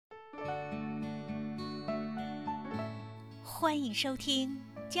欢迎收听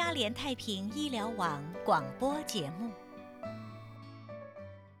嘉联太平医疗网广播节目。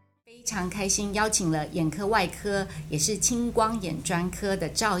非常开心邀请了眼科外科也是青光眼专科的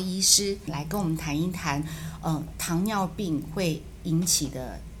赵医师来跟我们谈一谈糖尿病会引起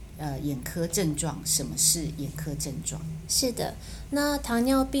的眼科症状。什么是眼科症状？是的，那糖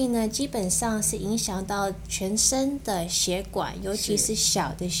尿病呢，基本上是影响到全身的血管，尤其是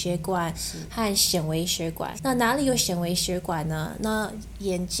小的血管和显微血管。那哪里有显微血管呢？那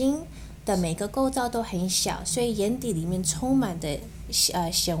眼睛的每个构造都很小，所以眼底里面充满的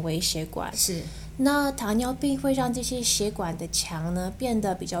显微血管。是。那糖尿病会让这些血管的墙呢变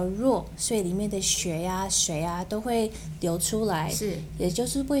得比较弱，所以里面的血呀、水啊都会流出来。是，也就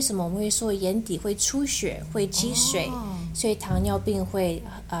是为什么我们会说眼底会出血、会积水，所以糖尿病会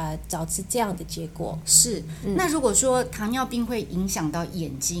导致这样的结果。是。那如果说糖尿病会影响到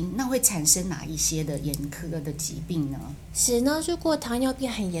眼睛，那会产生哪一些的眼科的疾病呢？是，那如果糖尿病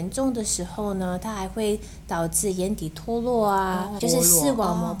很严重的时候呢，它还会导致眼底脱落啊，就是视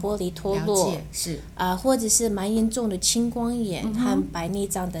网膜玻璃脱落。是或者是蛮严重的青光眼和白内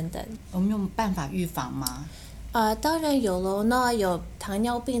障等等。有没有办法预防吗？当然有咯。那有糖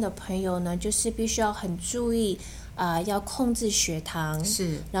尿病的朋友呢，就是必须要很注意要控制血糖，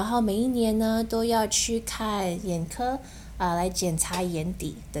是，然后每一年呢都要去看眼科来检查眼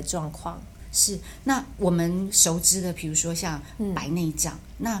底的状况。是。那我们熟知的比如说像白内障，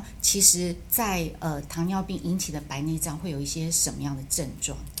那其实在糖尿病引起的白内障会有一些什么样的症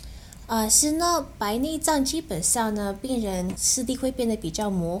状？是。那白内障基本上呢，病人视力会变得比较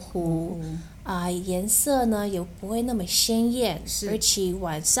模糊，颜色呢也不会那么鲜艳，而且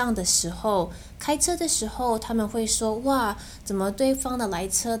晚上的时候开车的时候他们会说，哇，怎么对方的来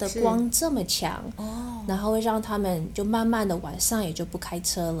车的光这么强，然后会让他们就慢慢的晚上也就不开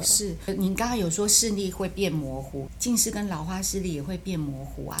车了。是。您刚刚有说视力会变模糊，近视跟老花视力也会变模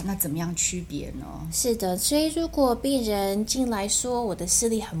糊啊，那怎么样区别呢？是的，所以如果病人进来说我的视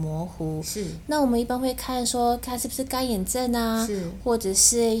力很模糊，是，那我们一般会看是不是干眼症啊，或者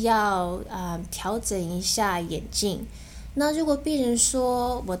是要调整一下眼镜。那如果病人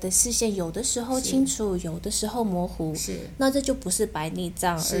说我的视线有的时候清楚，有的时候模糊，那这就不是白内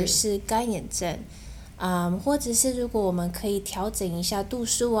障，而是干眼症。或者是如果我们可以调整一下度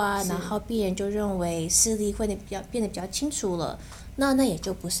数啊，然后病人就认为视力会变得比较清楚了，那也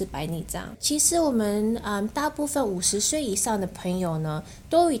就不是白内障。其实我们大部分50岁以上的朋友呢，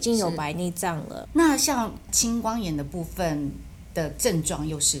都已经有白内障了。那像青光眼的部分的症状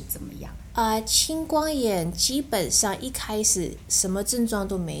又是怎么样？青光眼基本上一开始什么症状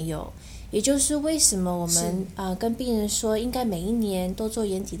都没有，也就是为什么我们跟病人说应该每一年都做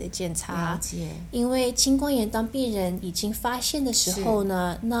眼底的检查。了解。因为青光眼当病人已经发现的时候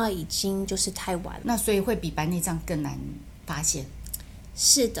呢，那已经就是太晚了。那所以会比白内障更难发现。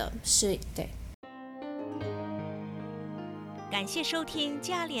是的，是，对。感谢收听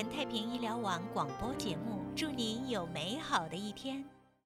嘉联太平医疗网广播节目，祝您有美好的一天。